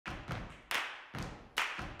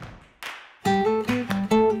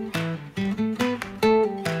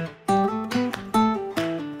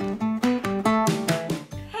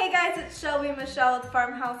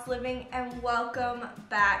Farmhouse Living, and welcome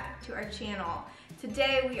back to our channel.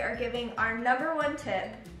 Today we are giving our #1 tip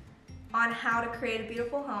on how to create a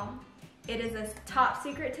beautiful home. It is a top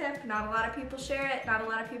secret tip. Not a lot of people share it. Not a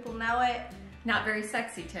lot of people know it. Not very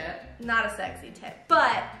sexy tip. Not a sexy tip,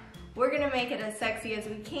 but we're gonna make it as sexy as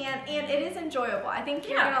we can, and it is enjoyable. I think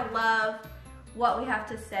you're gonna love what we have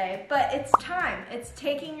to say, but it's time. It's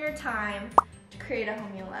taking your time to create a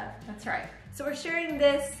home you love. That's right. So we're sharing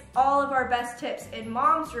all of our best tips in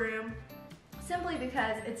Mom's room, simply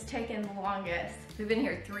because it's taken the longest. We've been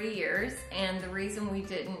here 3 years, and the reason we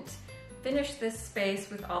didn't finish this space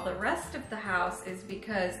with all the rest of the house is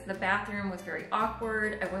because the bathroom was very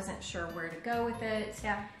awkward. I wasn't sure where to go with it.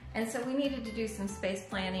 Yeah. And so we needed to do some space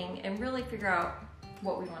planning and really figure out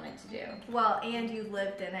what we wanted to do. Well, and you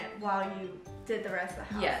lived in it while you did the rest of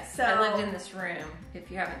the house. Yes, so, I lived in this room, if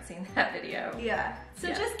you haven't seen that video. Yeah, so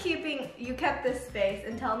Yeah. just you kept this space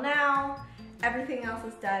until now, everything else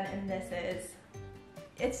is done, and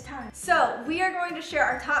it's time. So we are going to share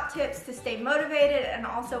our top tips to stay motivated, and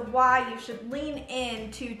also why you should lean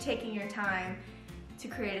into taking your time to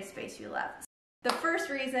create a space you love. The first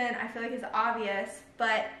reason I feel like is obvious,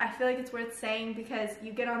 but I feel like it's worth saying because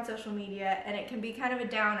you get on social media and it can be kind of a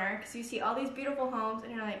downer because you see all these beautiful homes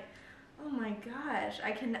and you're like, oh my gosh,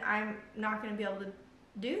 I'm not gonna be able to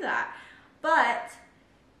do that. But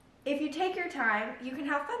if you take your time, you can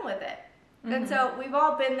have fun with it. Mm-hmm. And so we've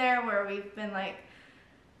all been there where we've been like,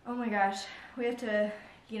 oh my gosh, we have to,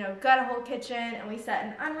 gut a whole kitchen, and we set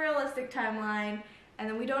an unrealistic timeline and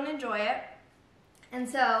then we don't enjoy it. And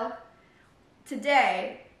so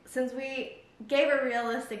today, since we gave a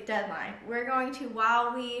realistic deadline, we're going to,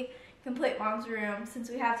 while we complete Mom's room, since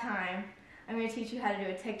we have time, I'm going to teach you how to do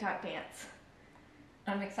a TikTok dance.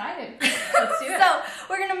 I'm excited. Let's do it. So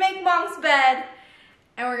we're going to make Mom's bed,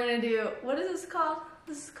 and we're going to do, what is this called?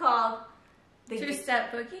 This is called the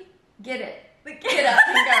Two-step boogie. Get it. Get up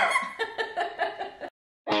and go.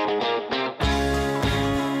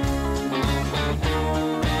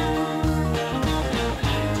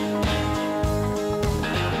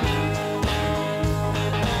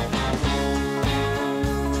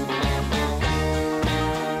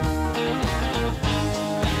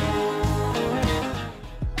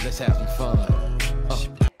 Having fun.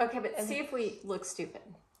 Okay, but see if we look stupid.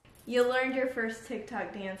 You learned your first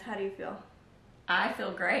TikTok dance. How do you feel? I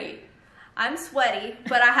feel great. I'm sweaty,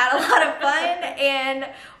 but I had a lot of fun,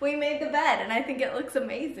 and we made the bed, and I think it looks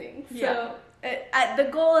amazing. Yeah. So the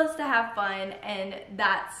goal is to have fun, and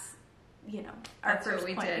that's, our That's first what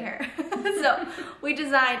we point did. here. So we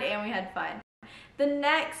designed and we had fun. The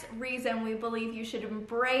next reason we believe you should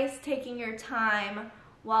embrace taking your time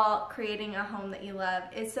while creating a home that you love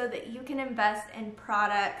is so that you can invest in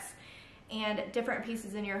products and different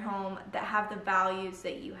pieces in your home that have the values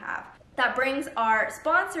that you have. That brings our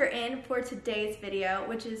sponsor in for today's video,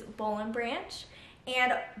 which is Boll and Branch,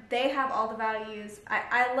 and they have all the values.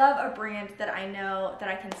 I love a brand that I know that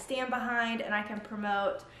I can stand behind and I can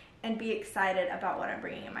promote and be excited about what I'm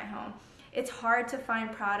bringing in my home. It's hard to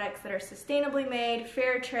find products that are sustainably made,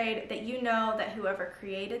 fair trade, that that whoever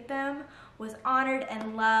created them was honored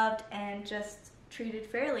and loved and just treated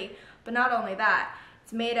fairly. But not only that,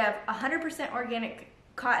 it's made of 100% organic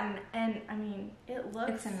cotton, and I mean,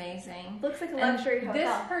 it's amazing. Looks like a luxury hotel.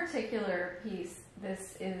 This particular piece,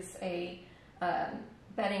 this is a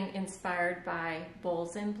bedding inspired by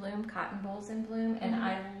Bolls in Bloom, cotton Bolls in Bloom, and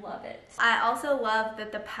I love it. I also love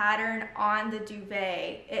that the pattern on the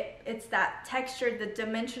duvet, it's that texture, the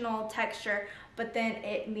dimensional texture, but then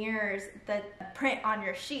it mirrors the print on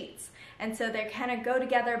your sheets. And so they kind of go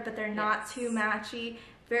together, but they're not too matchy.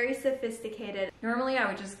 Very sophisticated. Normally I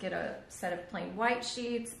would just get a set of plain white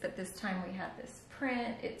sheets, but this time we have this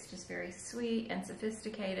print. It's just very sweet and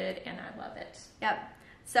sophisticated, and I love it. Yep.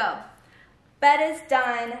 So, bed is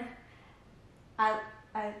done. I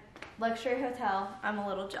luxury hotel. I'm a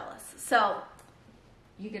little jealous. So,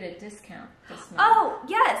 you get a discount this month. Oh,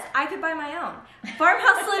 yes, I could buy my own.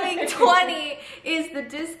 Farmhouse Living 20 is the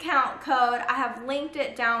discount code. I have linked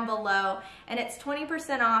it down below, and it's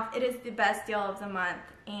 20% off. It is the best deal of the month,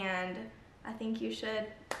 and I think you should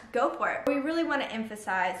go for it. We really want to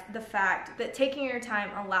emphasize the fact that taking your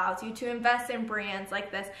time allows you to invest in brands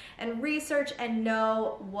like this and research and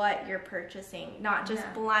know what you're purchasing, not just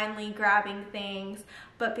blindly grabbing things,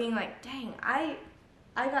 but being like, dang, I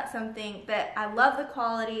got something that I love the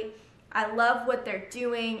quality, I love what they're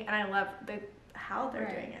doing, and I love how they're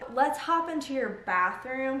doing it. Let's hop into your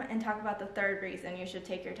bathroom and talk about the third reason you should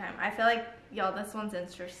take your time. I feel like, y'all, this one's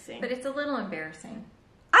interesting. But it's a little embarrassing.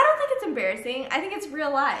 I don't think it's embarrassing. I think it's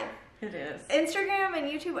real life. It is. Instagram and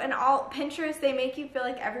YouTube and all Pinterest, they make you feel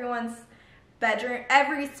like everyone's bedroom,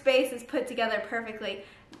 every space is put together perfectly.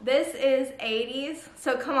 This is 80s,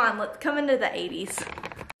 so come on, let's come into the 80s.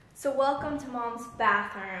 So welcome to Mom's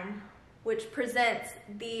bathroom, which presents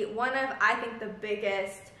one of, I think, the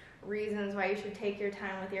biggest reasons why you should take your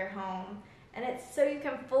time with your home. And it's so you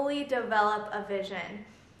can fully develop a vision.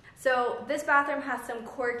 So this bathroom has some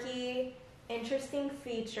quirky, interesting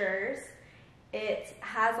features. It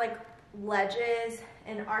has like ledges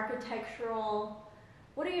and architectural,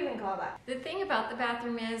 what do you even call that? The thing about the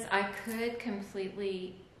bathroom is I could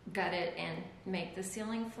completely gut it and make the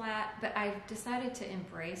ceiling flat, but I've decided to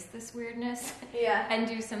embrace this weirdness and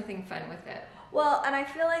do something fun with it. Well, and I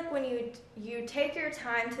feel like when you take your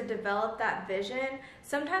time to develop that vision,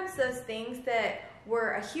 sometimes those things that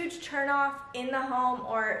were a huge turnoff in the home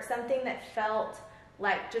or something that felt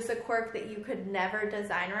like just a quirk that you could never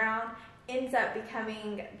design around ends up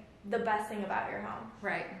becoming the best thing about your home.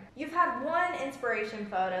 Right. You've had one inspiration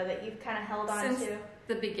photo that you've kind of held on Since to.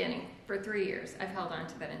 the beginning. For 3 years, I've held on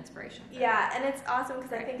to that inspiration photo. Yeah, and it's awesome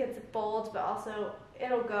because I think it's bold, but also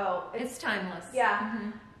it'll go. It's timeless. Yeah.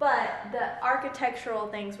 But the architectural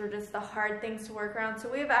things were just the hard things to work around.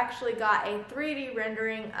 So we've actually got a 3D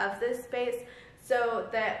rendering of this space so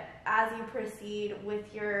that as you proceed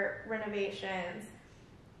with your renovations,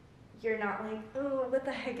 you're not like, oh, what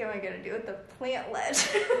the heck am I going to do with the plant ledge?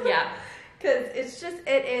 Yeah. Because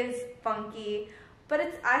it is funky, but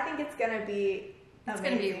I think it's going to be amazing. It's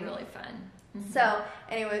going to be really fun. So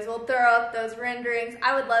anyways, we'll throw up those renderings.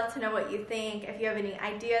 I would love to know what you think. If you have any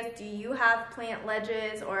ideas, do you have plant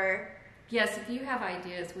ledges or? Yes, if you have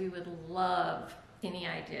ideas, we would love any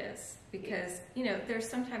ideas because, you know, there's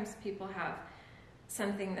sometimes people have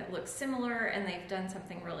something that looks similar and they've done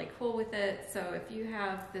something really cool with it. So if you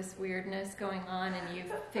have this weirdness going on and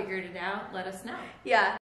you've figured it out, let us know.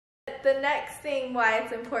 Yeah. The next thing why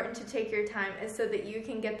it's important to take your time is so that you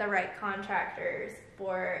can get the right contractors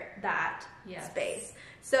for that space.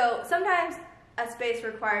 So sometimes a space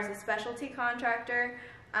requires a specialty contractor,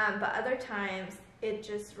 but other times it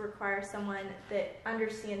just requires someone that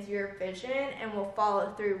understands your vision and will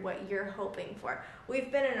follow through what you're hoping for. We've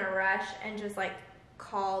been in a rush and just like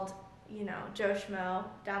called, you know, Joe Schmo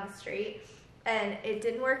down the street and it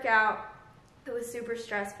didn't work out. It was super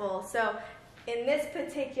stressful. So in this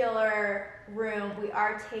particular room, we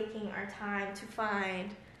are taking our time to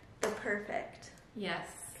find the perfect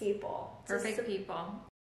people. Perfect people.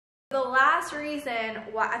 The last reason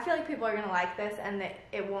why, I feel like people are going to like this and that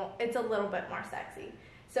it's a little bit more sexy.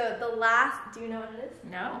 So the last, do you know what it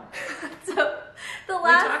is? No. So the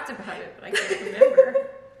last. We talked about it, but I can't remember.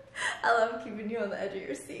 I love keeping you on the edge of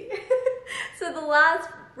your seat. So the last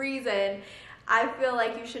reason I feel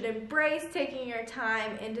like you should embrace taking your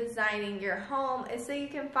time in designing your home is so you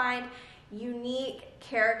can find unique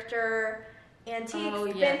character,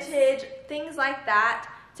 antiques, vintage, things like that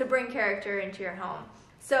to bring character into your home.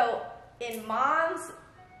 So in Mom's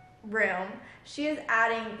room, she is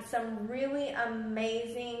adding some really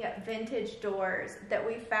amazing vintage doors that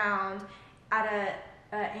we found at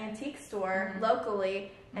an antique store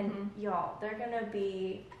locally. And y'all, they're gonna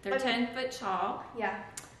be... They're 10 foot tall. Yeah.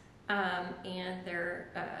 And they're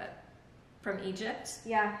from Egypt.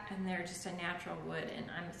 Yeah. And they're just a natural wood, and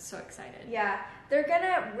I'm so excited. Yeah. They're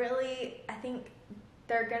gonna really, I think,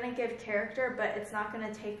 they're gonna give character, but it's not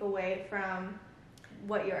gonna take away from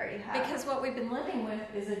what you already have. Because what we've been living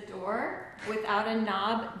with is a door without a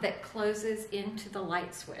knob that closes into the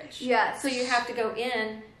light switch. Yeah. So you have to go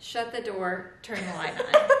in, shut the door, turn the light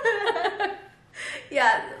on.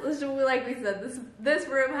 Yeah, like we said, this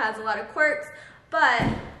room has a lot of quirks, but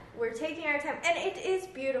we're taking our time, and it is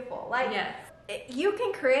beautiful. Like, you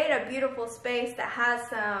can create a beautiful space that has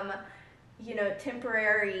some, you know,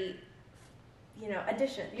 temporary, you know,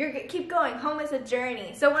 addition. Keep going. Home is a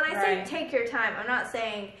journey. So when I say take your time, I'm not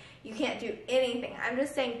saying you can't do anything. I'm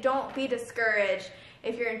just saying don't be discouraged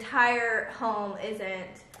if your entire home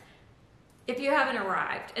isn't. If you haven't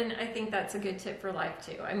arrived, and I think that's a good tip for life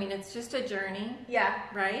too. I mean, it's just a journey. Yeah.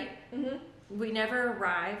 Right? We never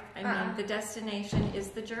arrive. I mean, the destination is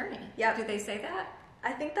the journey. Yep. Do they say that?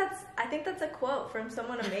 I think that's a quote from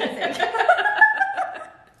someone amazing.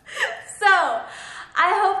 So,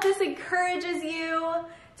 I hope this encourages you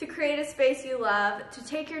to create a space you love, to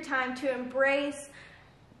take your time to embrace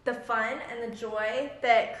the fun and the joy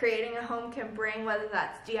that creating a home can bring, whether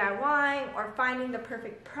that's DIYing or finding the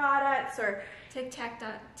perfect products or TikTok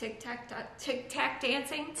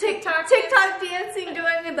dancing, TikTok dancing,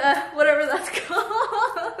 doing the whatever that's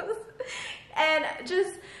called, and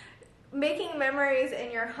just making memories in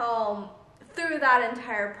your home through that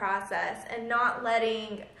entire process, and not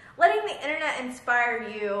letting the internet inspire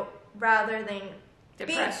you rather than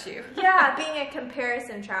depress you. Yeah, being a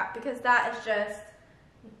comparison trap, because that is just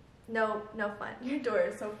no fun. Your door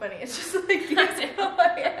is so funny. It's just like,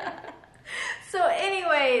 yeah. So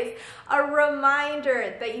anyways, a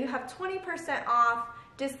reminder that you have 20% off,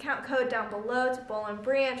 discount code down below to Boll and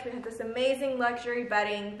Branch. We have this amazing luxury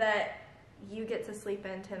bedding that you get to sleep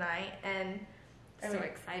in tonight, and so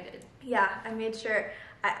excited. Yeah, I made sure.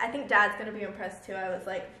 I think Dad's gonna be impressed too. I was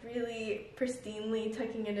like really pristinely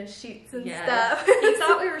tucking in his sheets and stuff. He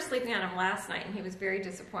thought we were sleeping on him last night, and he was very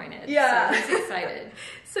disappointed. Yeah, so he's excited.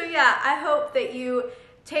 So yeah, I hope that you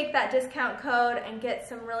take that discount code and get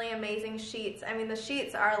some really amazing sheets. I mean, the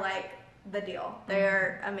sheets are like the deal.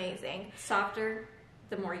 They're amazing. Softer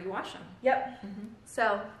the more you wash them. Yep.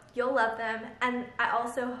 So you'll love them, and I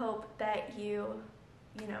also hope that you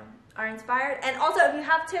are inspired. And also, if you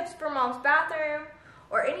have tips for Mom's bathroom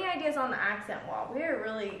or any ideas on the accent wall, we're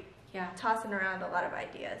really tossing around a lot of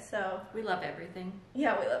ideas. So we love everything.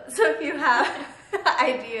 Yeah, we love it. So if you have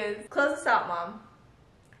ideas, close us out, Mom.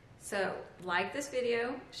 So like this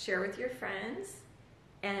video, share with your friends,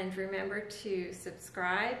 and remember to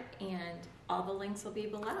subscribe, and all the links will be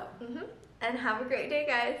below. And have a great day,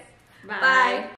 guys. Bye. Bye.